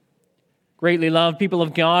Greatly loved people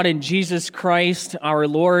of God in Jesus Christ our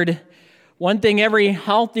Lord. One thing every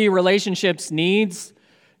healthy relationships needs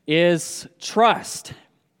is trust.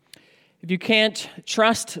 If you can't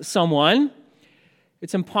trust someone,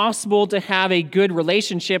 it's impossible to have a good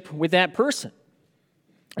relationship with that person,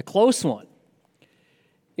 a close one.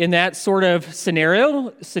 In that sort of scenario,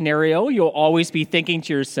 you'll always be thinking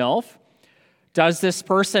to yourself, does this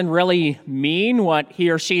person really mean what he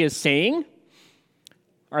or she is saying?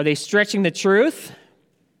 Are they stretching the truth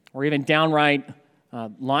or even downright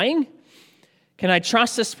lying? Can I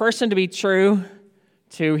trust this person to be true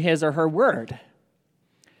to his or her word?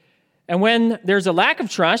 And when there's a lack of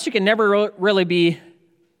trust, you can never really be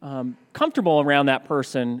comfortable around that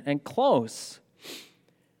person and close.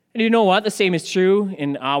 And you know what? The same is true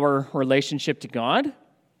in our relationship to God.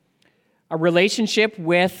 A relationship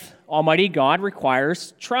with Almighty God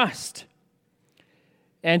requires trust.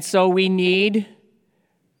 And so we need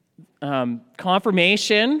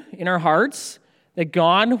confirmation in our hearts that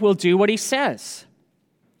God will do what he says.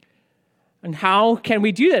 And how can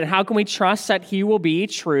we do that? How can we trust that he will be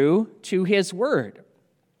true to his word?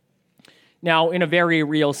 Now, in a very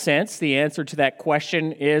real sense, the answer to that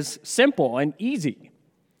question is simple and easy.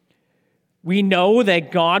 We know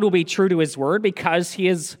that God will be true to his word because he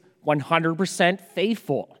is 100%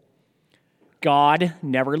 faithful. God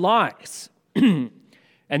never lies. And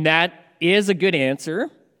that is a good answer.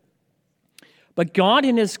 But God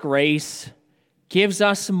in his grace gives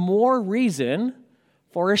us more reason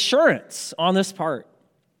for assurance on this part.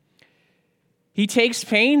 He takes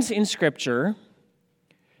pains in Scripture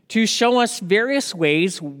to show us various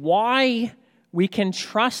ways why we can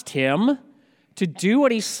trust him to do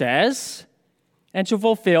what he says and to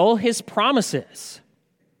fulfill his promises.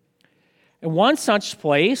 And one such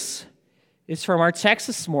place is from our text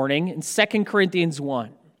this morning in 2 Corinthians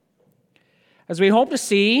 1. As we hope to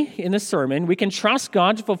see in this sermon, we can trust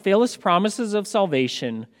God to fulfill his promises of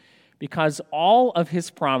salvation because all of his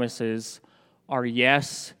promises are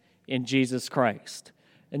yes in Jesus Christ.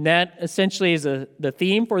 And that essentially is the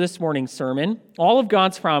theme for this morning's sermon. All of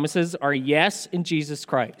God's promises are yes in Jesus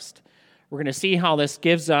Christ. We're going to see how this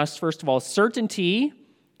gives us, first of all, certainty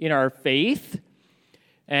in our faith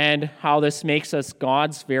and how this makes us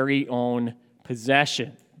God's very own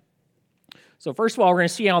possession. So first of all, we're going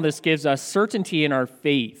to see how this gives us certainty in our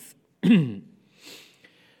faith. Now,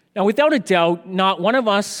 without a doubt, not one of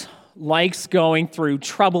us likes going through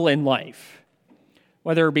trouble in life,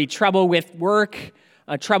 whether it be trouble with work,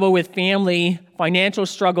 trouble with family, financial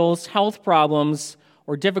struggles, health problems,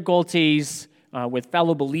 or difficulties with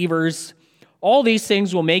fellow believers. All these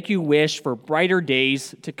things will make you wish for brighter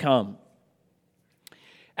days to come.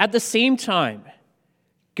 At the same time,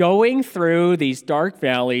 going through these dark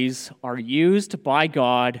valleys are used by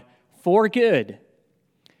God for good.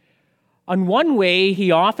 And one way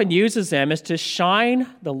he often uses them is to shine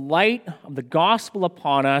the light of the gospel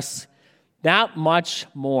upon us that much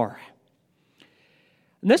more.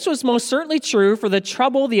 And this was most certainly true for the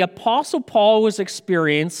trouble the Apostle Paul was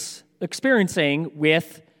experiencing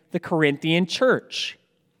with the Corinthian church.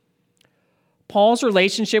 Paul's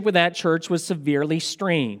relationship with that church was severely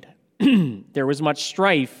strained. There was much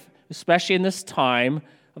strife, especially in this time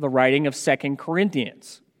of the writing of 2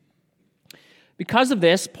 Corinthians. Because of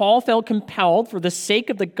this, Paul felt compelled, for the sake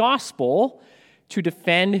of the gospel, to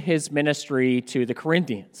defend his ministry to the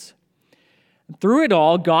Corinthians. Through it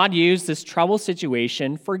all, God used this troubled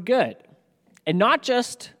situation for good, and not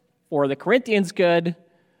just for the Corinthians' good,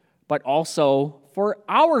 but also for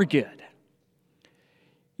our good.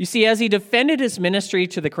 You see, as he defended his ministry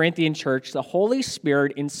to the Corinthian church, the Holy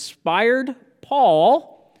Spirit inspired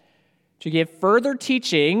Paul to give further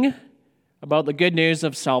teaching about the good news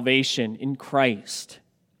of salvation in Christ.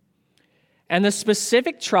 And the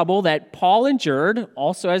specific trouble that Paul endured,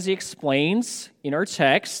 also as he explains in our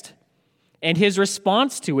text, and his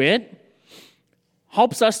response to it,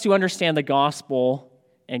 helps us to understand the gospel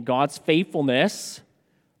and God's faithfulness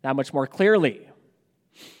that much more clearly.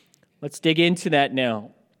 Let's dig into that now.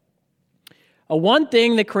 One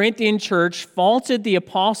thing the Corinthian church faulted the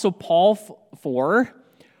Apostle Paul for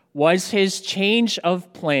was his change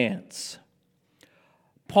of plans.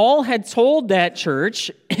 Paul had told that church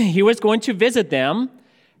he was going to visit them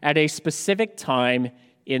at a specific time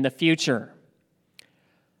in the future.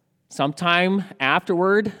 Sometime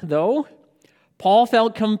afterward, though, Paul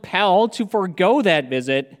felt compelled to forego that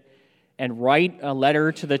visit and write a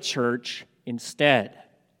letter to the church instead.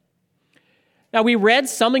 Now, we read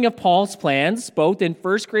something of Paul's plans both in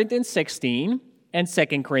 1 Corinthians 16 and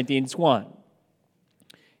 2 Corinthians 1.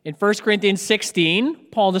 In 1 Corinthians 16,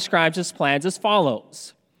 Paul describes his plans as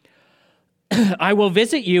follows. I will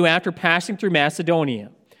visit you after passing through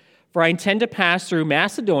Macedonia, for I intend to pass through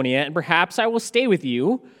Macedonia, and perhaps I will stay with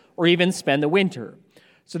you or even spend the winter,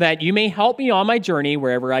 so that you may help me on my journey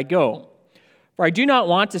wherever I go. For I do not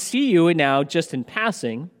want to see you now just in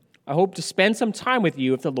passing. I hope to spend some time with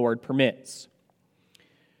you if the Lord permits.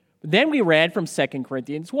 But then we read from 2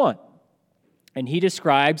 Corinthians 1, and he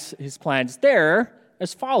describes his plans there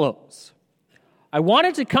as follows. I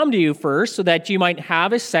wanted to come to you first so that you might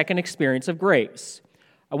have a second experience of grace.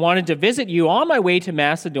 I wanted to visit you on my way to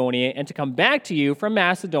Macedonia and to come back to you from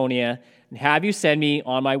Macedonia and have you send me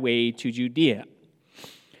on my way to Judea.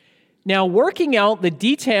 Now, working out the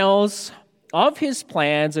details of his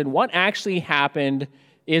plans and what actually happened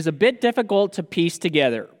is a bit difficult to piece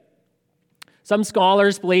together. Some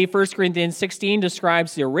scholars believe 1 Corinthians 16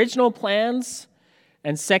 describes the original plans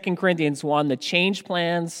and 2 Corinthians 1 the changed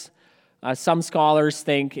plans. Some scholars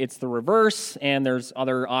think it's the reverse, and there's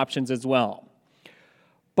other options as well.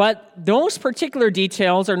 But those particular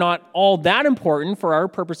details are not all that important for our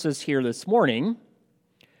purposes here this morning.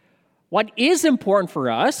 What is important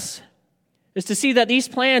for us is to see that these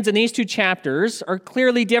plans in these two chapters are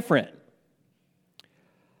clearly different.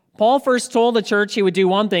 Paul first told the church he would do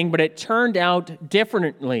one thing, but it turned out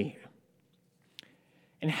differently.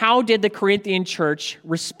 And how did the Corinthian church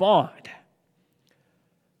respond?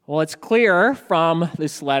 Well, it's clear from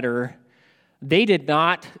this letter, they did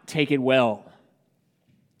not take it well.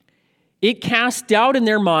 It cast doubt in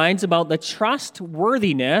their minds about the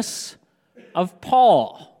trustworthiness of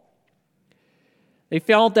Paul. They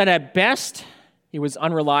felt that at best, he was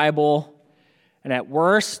unreliable, and at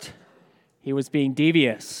worst, he was being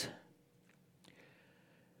devious.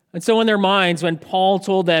 And so in their minds, when Paul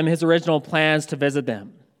told them his original plans to visit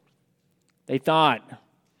them, they thought,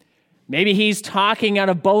 maybe he's talking out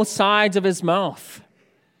of both sides of his mouth.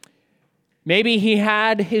 Maybe he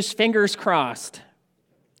had his fingers crossed.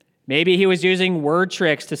 Maybe he was using word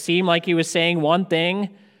tricks to seem like he was saying one thing,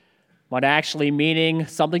 but actually meaning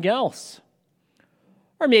something else.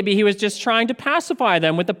 Or maybe he was just trying to pacify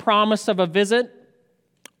them with the promise of a visit,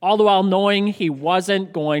 all the while knowing he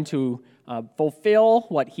wasn't going to fulfill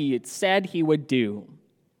what he had said he would do.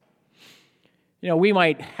 You know, we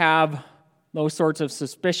might have those sorts of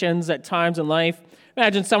suspicions at times in life.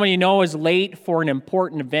 Imagine someone you know is late for an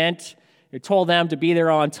important event. You told them to be there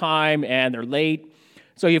on time, and they're late.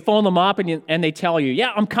 So you phone them up, and they tell you,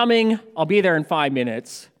 yeah, I'm coming. I'll be there in 5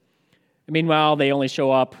 minutes. And meanwhile, they only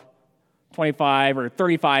show up 25 or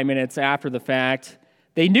 35 minutes after the fact.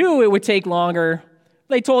 They knew it would take longer.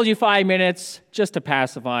 They told you 5 minutes just to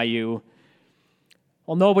pacify you.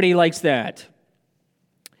 Well, nobody likes that.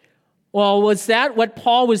 Well, was that what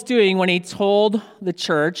Paul was doing when he told the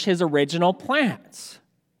church his original plans?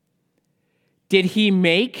 Did he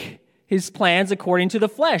make his plans according to the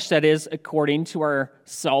flesh, that is, according to our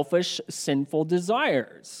selfish, sinful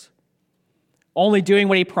desires? Only doing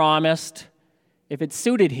what he promised if it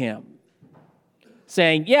suited him.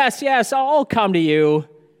 Saying, yes, I'll come to you.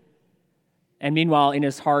 And meanwhile, in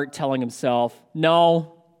his heart, telling himself,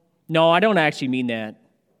 no, I don't actually mean that.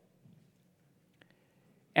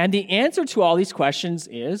 And the answer to all these questions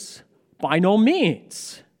is, by no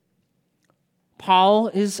means. Paul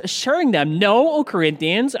is assuring them, no, O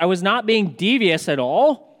Corinthians, I was not being devious at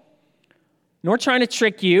all, nor trying to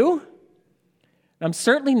trick you. I'm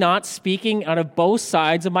certainly not speaking out of both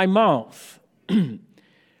sides of my mouth.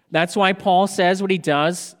 That's why Paul says what he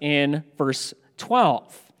does in verse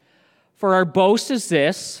 12. For our boast is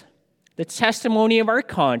this, the testimony of our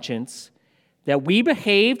conscience, that we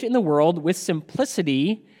behaved in the world with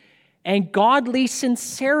simplicity and godly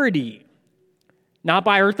sincerity, not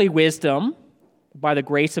by earthly wisdom, but by the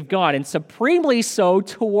grace of God, and supremely so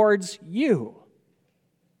towards you.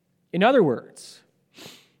 In other words,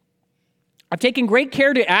 I've taken great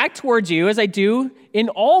care to act towards you as I do in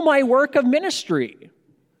all my work of ministry,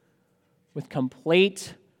 with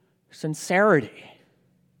complete sincerity.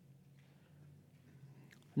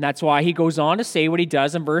 And that's why he goes on to say what he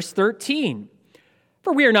does in verse 13.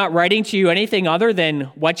 For we are not writing to you anything other than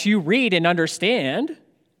what you read and understand.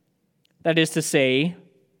 That is to say,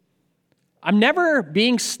 I'm never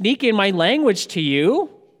being sneaky in my language to you,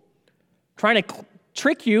 trying to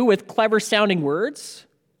trick you with clever-sounding words.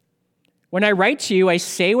 When I write to you, I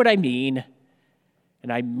say what I mean,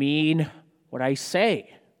 and I mean what I say.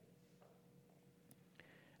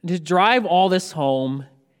 And to drive all this home,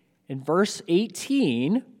 in verse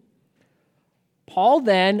 18, Paul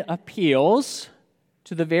then appeals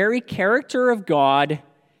to the very character of God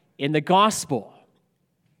in the gospel.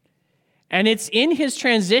 And it's in his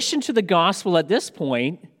transition to the gospel at this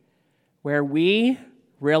point where we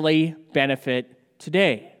really benefit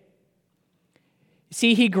today.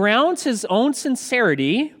 See, he grounds his own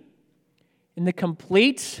sincerity in the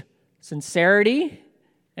complete sincerity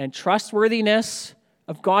and trustworthiness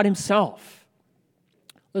of God himself.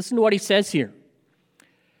 Listen to what he says here.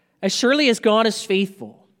 As surely as God is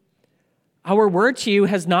faithful, our word to you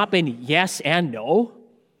has not been yes and no.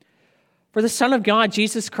 For the Son of God,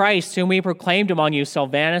 Jesus Christ, whom we proclaimed among you,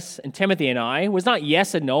 Silvanus and Timothy and I, was not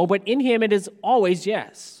yes and no, but in him it is always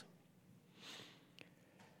yes.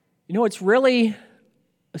 You know, it's really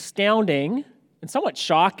astounding and somewhat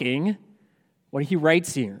shocking what he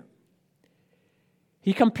writes here.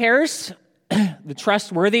 He compares the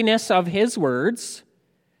trustworthiness of his words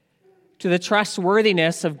to the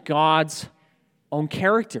trustworthiness of God's own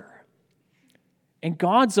character and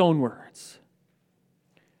God's own words.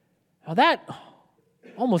 Now that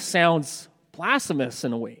almost sounds blasphemous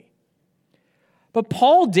in a way. But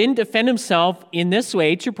Paul didn't defend himself in this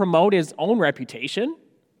way to promote his own reputation.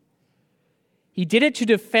 He did it to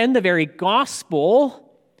defend the very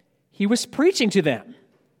gospel he was preaching to them.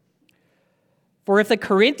 For if the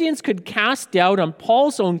Corinthians could cast doubt on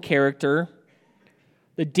Paul's own character,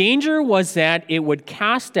 the danger was that it would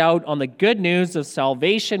cast doubt on the good news of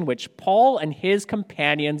salvation which Paul and his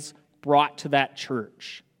companions brought to that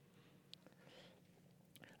church.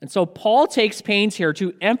 And so Paul takes pains here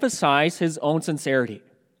to emphasize his own sincerity.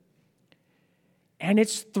 And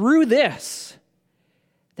it's through this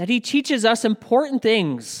that he teaches us important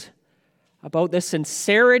things about the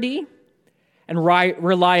sincerity and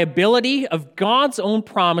reliability of God's own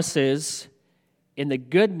promises in the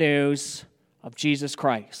good news of Jesus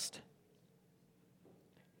Christ.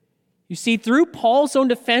 You see, through Paul's own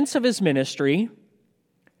defense of his ministry,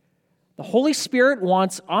 the Holy Spirit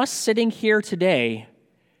wants us sitting here today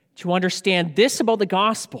to understand this about the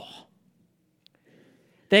gospel: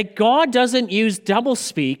 that God doesn't use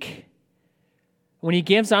doublespeak when he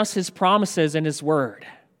gives us his promises in his word,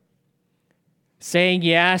 saying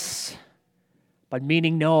yes, but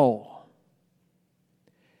meaning no.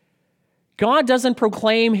 God doesn't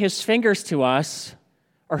proclaim his fingers to us,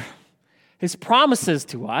 or his promises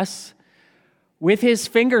to us, with his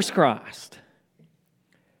fingers crossed.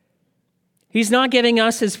 He's not giving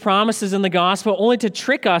us his promises in the gospel only to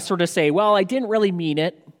trick us or to say, well, I didn't really mean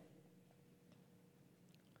it.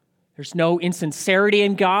 There's no insincerity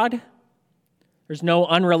in God. There's no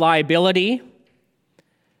unreliability.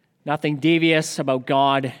 Nothing devious about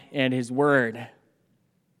God and his word.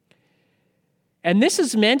 And this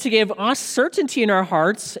is meant to give us certainty in our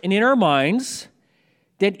hearts and in our minds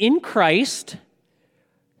that in Christ,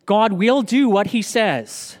 God will do what he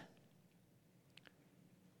says.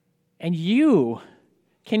 And you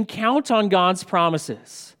can count on God's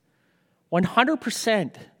promises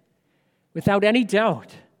 100% without any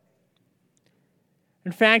doubt.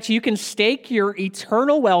 In fact, you can stake your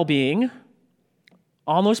eternal well-being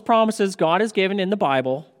on those promises God has given in the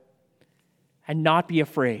Bible and not be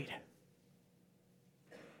afraid.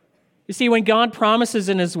 You see, when God promises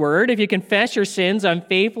in his word, if you confess your sins, I'm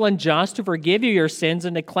faithful and just to forgive you your sins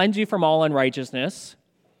and to cleanse you from all unrighteousness,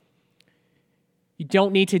 you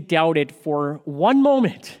don't need to doubt it for one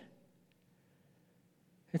moment.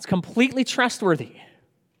 It's completely trustworthy.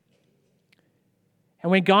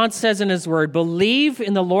 And when God says in his word, believe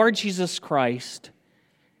in the Lord Jesus Christ,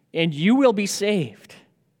 and you will be saved,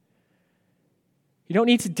 you don't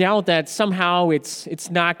need to doubt that somehow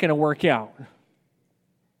it's not going to work out.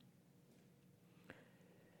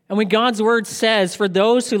 And when God's word says, for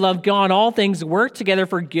those who love God, all things work together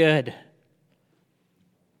for good,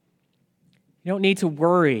 you don't need to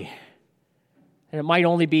worry that it might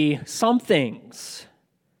only be some things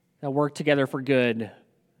that work together for good,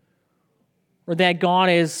 or that God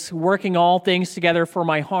is working all things together for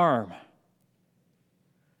my harm.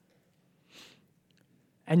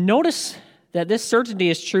 And notice that this certainty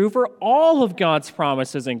is true for all of God's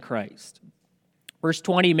promises in Christ. Verse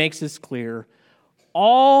 20 makes this clear.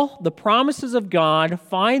 All the promises of God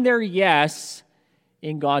find their yes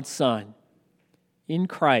in God's Son, in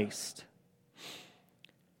Christ.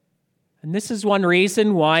 And this is one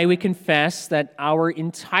reason why we confess that our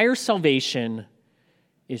entire salvation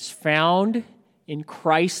is found in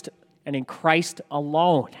Christ and in Christ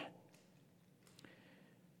alone.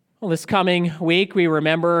 Well, this coming week, we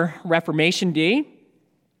remember Reformation Day,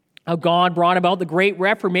 how God brought about the great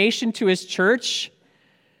Reformation to his church,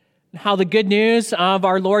 and how the good news of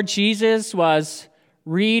our Lord Jesus was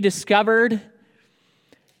rediscovered.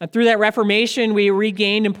 And through that Reformation, we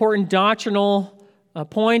regained important doctrinal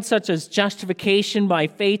points such as justification by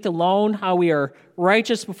faith alone, how we are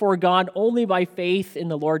righteous before God only by faith in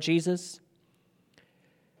the Lord Jesus.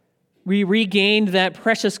 We regained that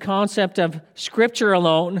precious concept of Scripture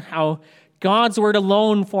alone, how God's word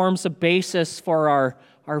alone forms the basis for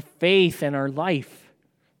our faith and our life.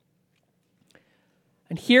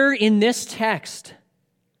 And here in this text,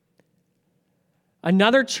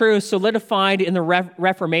 another truth solidified in the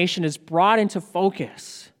Reformation is brought into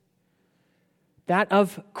focus, that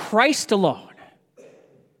of Christ alone.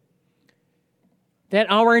 That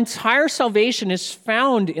our entire salvation is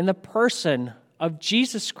found in the person of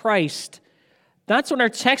Jesus Christ. That's what our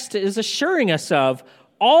text is assuring us of.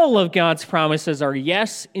 All of God's promises are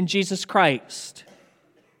yes in Jesus Christ.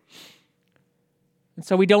 And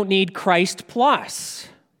so we don't need Christ plus.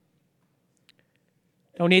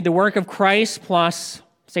 Don't need the work of Christ plus,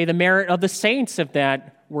 say, the merit of the saints, if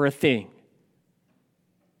that were a thing.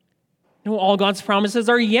 No, all God's promises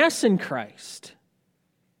are yes in Christ.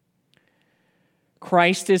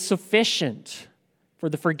 Christ is sufficient for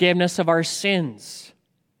the forgiveness of our sins.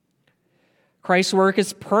 Christ's work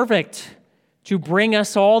is perfect to bring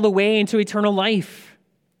us all the way into eternal life.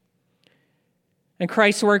 And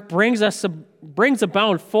Christ's work brings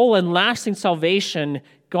about full and lasting salvation.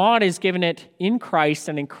 God has given it in Christ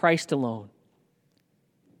and in Christ alone.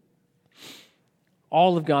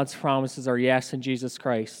 All of God's promises are yes in Jesus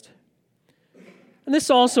Christ. And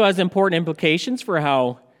this also has important implications for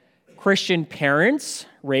how Christian parents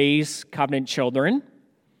raise covenant children.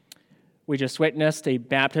 We just witnessed a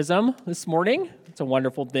baptism this morning. It's a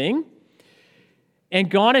wonderful thing. And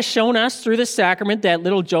God has shown us through the sacrament that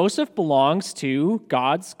little Joseph belongs to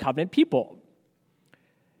God's covenant people.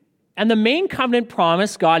 And the main covenant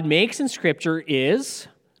promise God makes in Scripture is,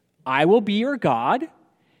 I will be your God,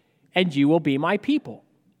 and you will be my people.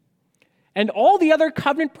 And all the other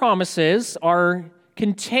covenant promises are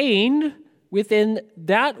contained within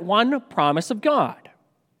that one promise of God.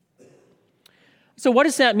 So what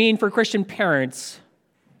does that mean for Christian parents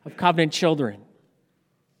of covenant children?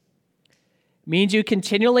 It means you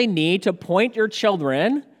continually need to point your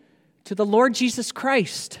children to the Lord Jesus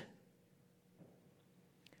Christ.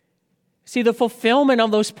 See, the fulfillment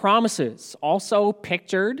of those promises, also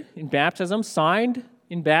pictured in baptism, signed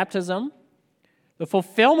in baptism, the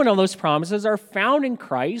fulfillment of those promises are found in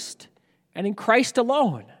Christ and in Christ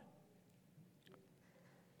alone.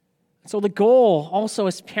 So the goal also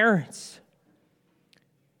as parents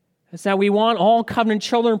is that we want all covenant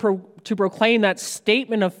children to proclaim that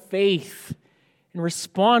statement of faith in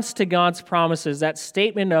response to God's promises, that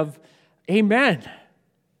statement of amen.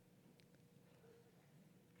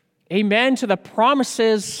 Amen to the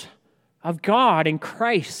promises of God in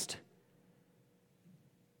Christ.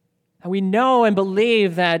 And we know and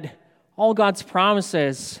believe that all God's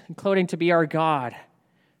promises, including to be our God,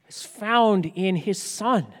 is found in His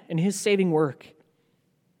Son and His saving work.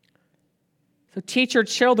 So teach your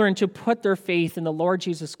children to put their faith in the Lord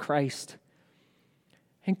Jesus Christ.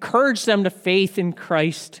 Encourage them to faith in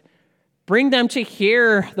Christ. Bring them to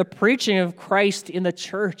hear the preaching of Christ in the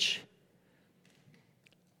church.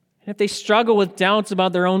 And if they struggle with doubts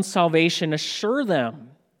about their own salvation, assure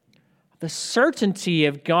them of the certainty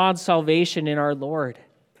of God's salvation in our Lord.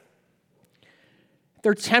 If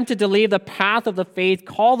they're tempted to leave the path of the faith,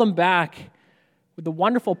 call them back with the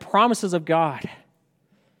wonderful promises of God.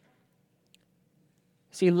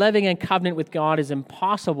 See, living in covenant with God is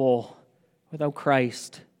impossible without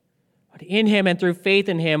Christ. But in Him and through faith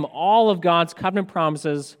in Him, all of God's covenant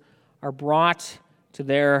promises are brought to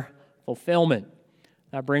their fulfillment.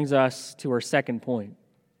 That brings us to our second point.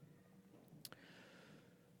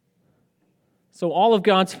 So all of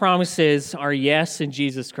God's promises are yes in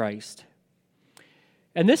Jesus Christ.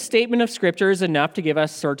 And this statement of Scripture is enough to give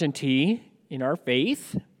us certainty in our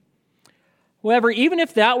faith. However, even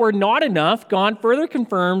if that were not enough, God further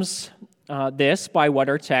confirms this by what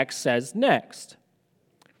our text says next.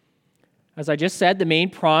 As I just said, the main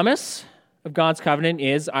promise of God's covenant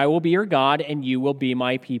is, I will be your God and you will be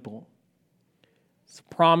my people. It's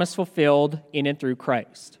a promise fulfilled in and through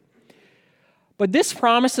Christ. But this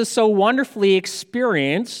promise is so wonderfully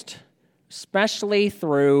experienced, especially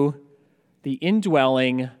through the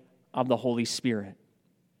indwelling of the Holy Spirit.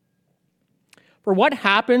 For what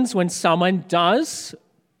happens when someone does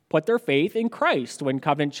put their faith in Christ, when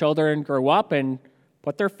covenant children grow up and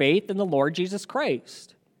put their faith in the Lord Jesus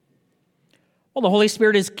Christ? Well, the Holy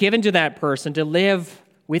Spirit is given to that person to live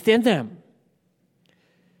within them.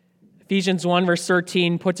 Ephesians 1 verse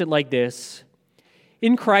 13 puts it like this: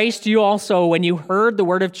 in Christ you also, when you heard the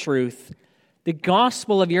word of truth, the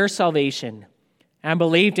gospel of your salvation, and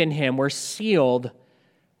believed in Him, were sealed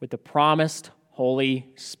with the promised Holy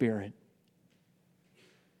Spirit.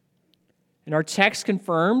 And our text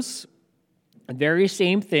confirms the very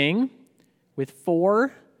same thing with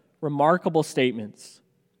 4 remarkable statements.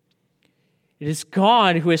 It is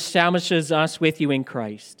God who establishes us with you in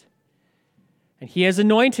Christ. And he has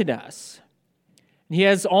anointed us. And he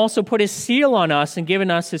has also put his seal on us and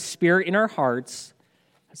given us his Spirit in our hearts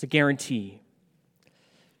as a guarantee.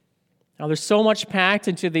 Now, there's so much packed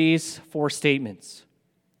into these four statements.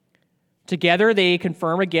 Together, they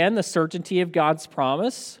confirm again the certainty of God's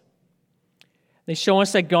promise. They show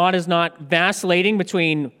us that God is not vacillating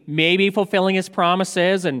between maybe fulfilling his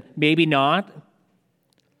promises and maybe not.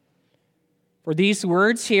 For these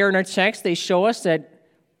words here in our text, they show us that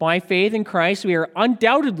by faith in Christ, we are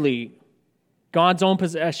undoubtedly God's own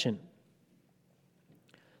possession.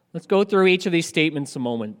 Let's go through each of these statements a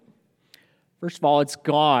moment. First of all, it's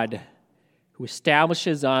God who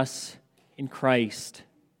establishes us in Christ.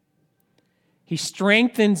 He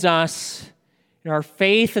strengthens us in our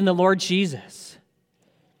faith in the Lord Jesus.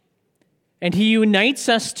 And he unites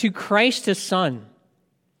us to Christ, his Son.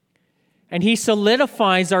 And he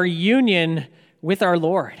solidifies our union with our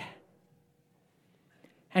Lord.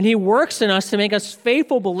 And he works in us to make us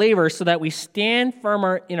faithful believers so that we stand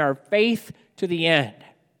firm in our faith to the end.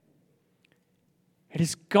 It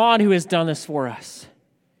is God who has done this for us.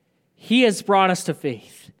 He has brought us to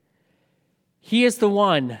faith. He is the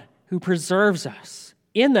one who preserves us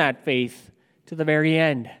in that faith to the very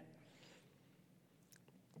end.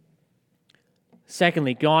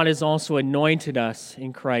 Secondly, God has also anointed us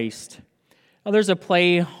in Christ. Now, there's a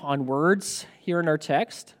play on words here in our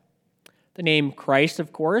text. The name Christ,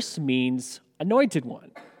 of course, means anointed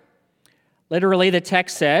one. Literally, the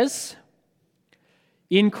text says,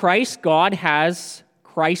 in Christ, God has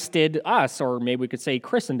Christed us, or maybe we could say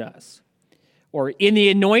christened us. Or in the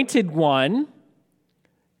anointed one,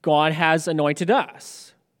 God has anointed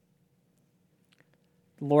us.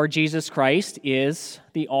 The Lord Jesus Christ is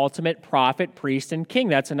the ultimate prophet, priest, and king.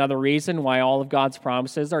 That's another reason why all of God's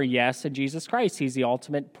promises are yes in Jesus Christ. He's the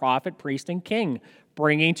ultimate prophet, priest, and king,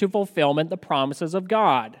 bringing to fulfillment the promises of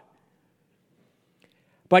God.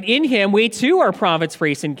 But in him, we too are prophets,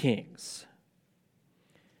 priests, and kings.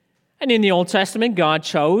 And in the Old Testament, God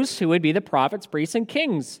chose who would be the prophets, priests, and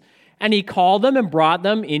kings. And he called them and brought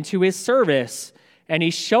them into his service. And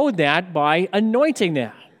he showed that by anointing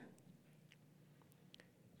them.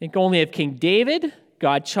 Think only of King David.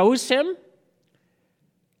 God chose him.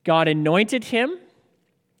 God anointed him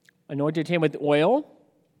with oil.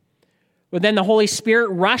 But then the Holy Spirit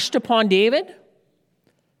rushed upon David,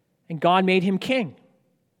 and God made him king.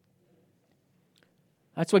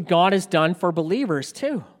 That's what God has done for believers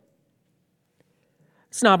too.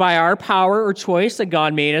 It's not by our power or choice that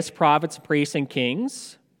God made us prophets, priests, and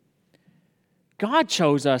kings. God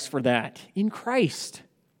chose us for that in Christ.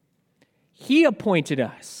 He appointed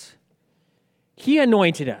us. He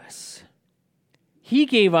anointed us. He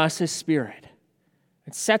gave us his Spirit.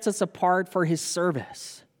 It sets us apart for his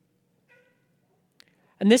service.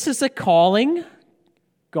 And this is a calling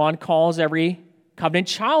God calls every covenant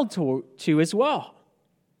child to as well.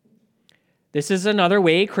 This is another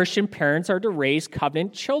way Christian parents are to raise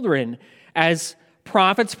covenant children as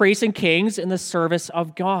prophets, priests, and kings in the service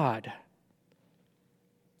of God.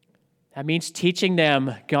 That means teaching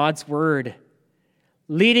them God's word,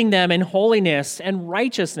 leading them in holiness and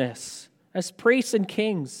righteousness as priests and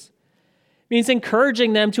kings. It means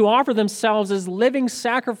encouraging them to offer themselves as living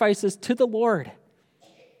sacrifices to the Lord.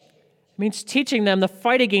 It means teaching them the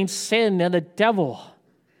fight against sin and the devil,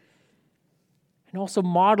 and also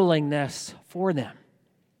modeling this for them.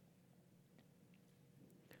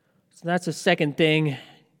 So that's the second thing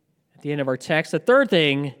at the end of our text. The third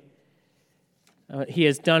thing he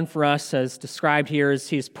has done for us, as described here, is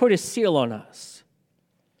he has put his seal on us.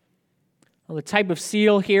 Well, the type of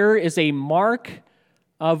seal here is a mark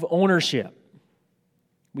of ownership.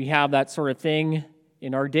 We have that sort of thing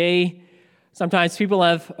in our day. Sometimes people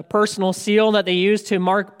have a personal seal that they use to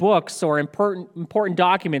mark books or important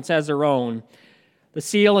documents as their own. The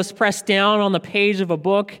seal is pressed down on the page of a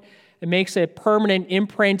book. It makes a permanent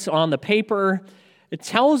imprint on the paper. It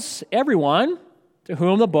tells everyone to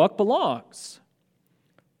whom the book belongs.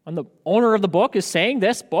 And the owner of the book is saying,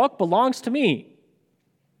 this book belongs to me.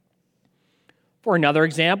 For another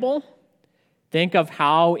example, think of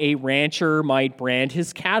how a rancher might brand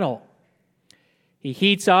his cattle. He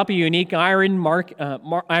heats up a unique iron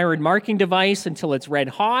marking device until it's red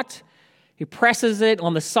hot. He presses it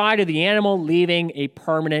on the side of the animal, leaving a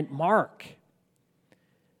permanent mark.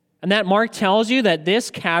 And that mark tells you that this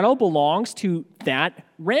cattle belongs to that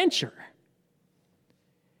rancher.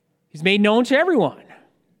 He's made known to everyone.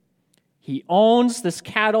 He owns this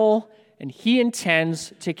cattle, and he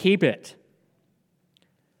intends to keep it.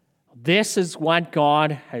 This is what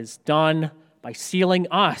God has done by sealing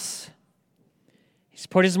us. He He's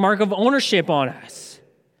put his mark of ownership on us.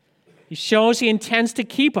 He shows he intends to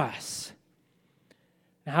keep us.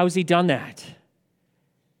 And how has he done that?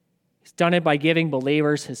 He's done it by giving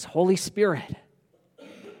believers his Holy Spirit.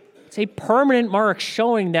 It's a permanent mark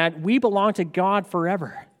showing that we belong to God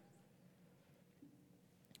forever.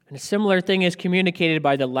 And a similar thing is communicated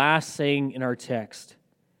by the last saying in our text.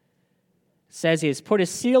 It says he has put his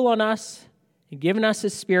seal on us and given us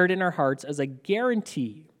his Spirit in our hearts as a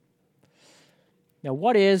guarantee. Now,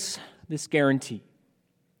 what is this guarantee?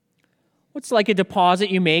 What's like a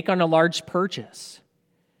deposit you make on a large purchase?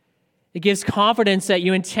 It gives confidence that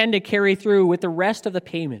you intend to carry through with the rest of the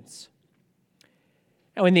payments.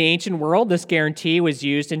 Now, in the ancient world, this guarantee was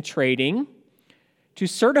used in trading to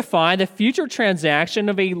certify the future transaction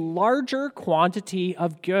of a larger quantity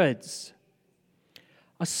of goods.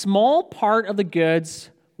 A small part of the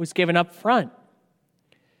goods was given up front.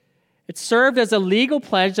 It served as a legal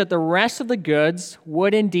pledge that the rest of the goods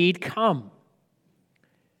would indeed come.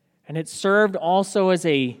 And it served also as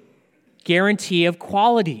a guarantee of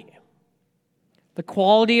quality. The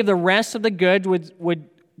quality of the rest of the goods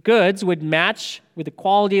would match with the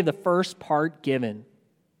quality of the first part given.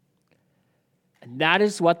 And that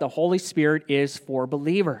is what the Holy Spirit is for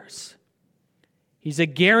believers. He's a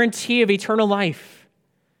guarantee of eternal life.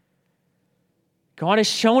 God has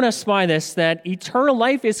shown us by this that eternal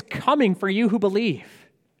life is coming for you who believe.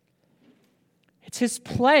 It's his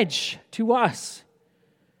pledge to us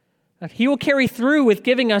that he will carry through with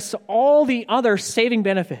giving us all the other saving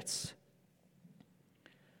benefits.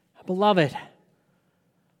 Beloved,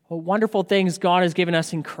 what wonderful things God has given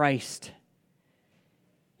us in Christ.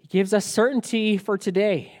 He gives us certainty for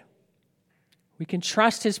today. We can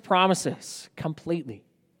trust his promises completely.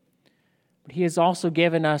 But he has also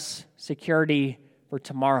given us security for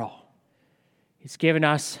tomorrow. He's given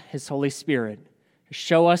us his Holy Spirit to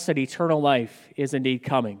show us that eternal life is indeed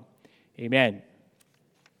coming. Amen.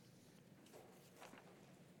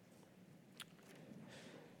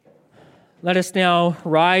 Let us now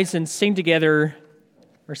rise and sing together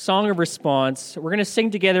our song of response. We're going to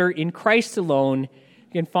sing together In Christ Alone.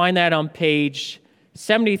 You can find that on page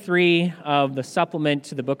 73 of the supplement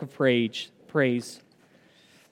to the Book of Praise.